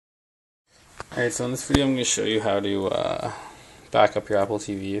Alright, so in this video I'm going to show you how to back up your Apple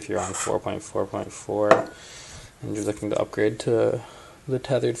TV if you're on 4.4.4 and you're looking to upgrade to the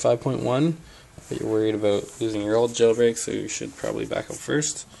tethered 5.1, but you're worried about losing your old jailbreak, so you should probably back up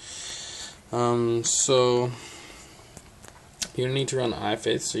first. So you're going to need to run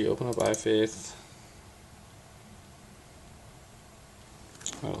iFaith, so you open up iFaith,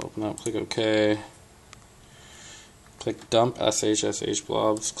 that'll open up, click OK, click dump SH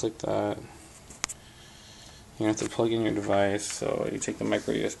blobs, click that. You have to plug in your device, so you take the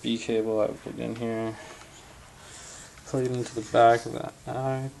micro USB cable I plugged in here, plug it into the back of that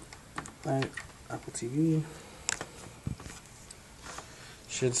Apple TV. You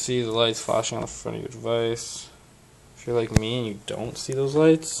should see the lights flashing on the front of your device. If you're like me and you don't see those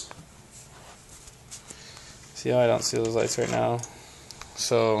lights, see how I don't see those lights right now?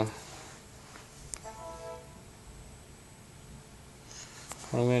 So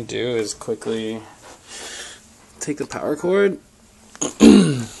what I'm going to do is quickly take the power cord,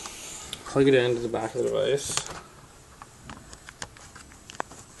 plug it into the back of the device,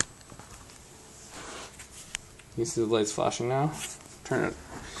 you see the lights flashing now, turn it,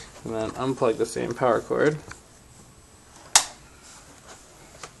 and then unplug the same power cord,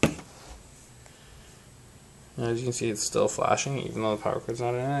 and as you can see it's still flashing even though the power cord's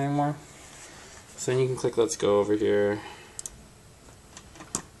not in it anymore. So then you can click let's go over here,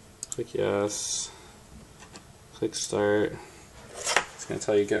 click yes, click start. It's going to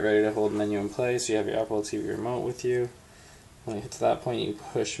tell you get ready to hold menu and play, so you have your Apple TV remote with you. When you hit to that point, you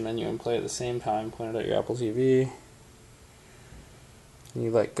push menu and play at the same time, point it at your Apple TV. And you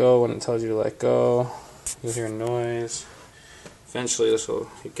let go when it tells you to let go. You'll hear a noise. Eventually this will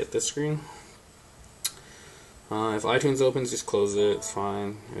get this screen. If iTunes opens, just close it, it's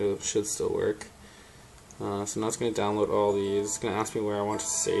fine. It should still work. So now it's going to download all these. It's going to ask me where I want to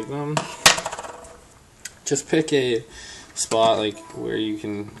save them. Just pick a spot like where you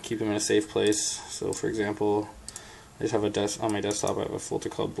can keep them in a safe place. So for example, I just have on my desktop I have a folder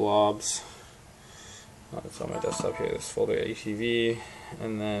called Blobs. It's on my desktop here, this folder ATV,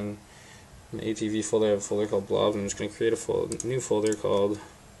 and then in the ATV folder I have a folder called Blobs. I'm just going to create a new folder called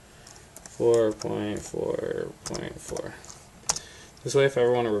 4.4.4. This way if I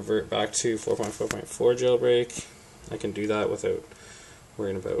ever want to revert back to 4.4.4 jailbreak, I can do that without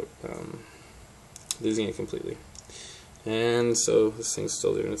worrying about losing it completely. And so this thing's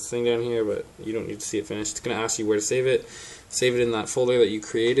still doing its thing down here, but you don't need to see it finished. It's going to ask you where to save it. Save it in that folder that you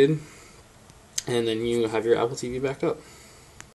created, and then you have your Apple TV backed up.